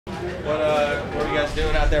What are you guys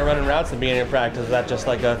doing out there running routes at the beginning of practice? Is that just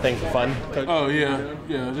like a thing for fun? Oh, yeah,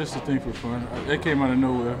 just a thing for fun. That came out of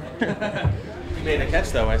nowhere. You made a catch,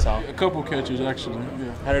 though, I saw. A couple catches, actually,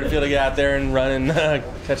 yeah. How did it feel to get out there and run and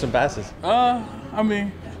catch some passes? I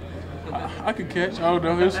mean, I could catch. I don't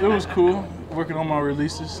know. It was cool working on my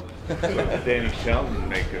releases. Danny Shelton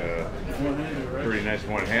make a pretty nice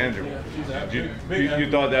one-hander. You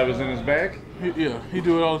thought that was in his bag? Yeah, he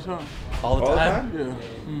do it all the time. All the time?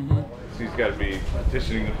 Yeah. So he's got to be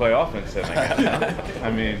petitioning to play offense then, I guess.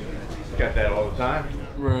 I mean, he's got that all the time.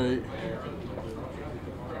 Right.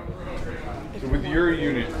 So with your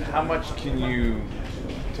unit, how much can you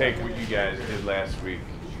take what you guys did last week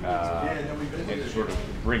and sort of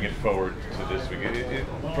bring it forward to this week?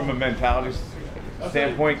 From a mentality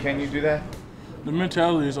standpoint, can you do that? The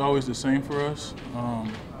mentality is always the same for us.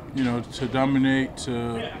 You know, to dominate,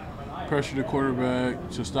 to pressure the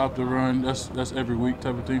quarterback, to stop the run. That's every week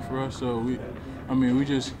type of thing for us. So we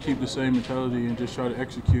just keep the same mentality and just try to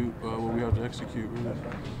execute what we have to execute, really.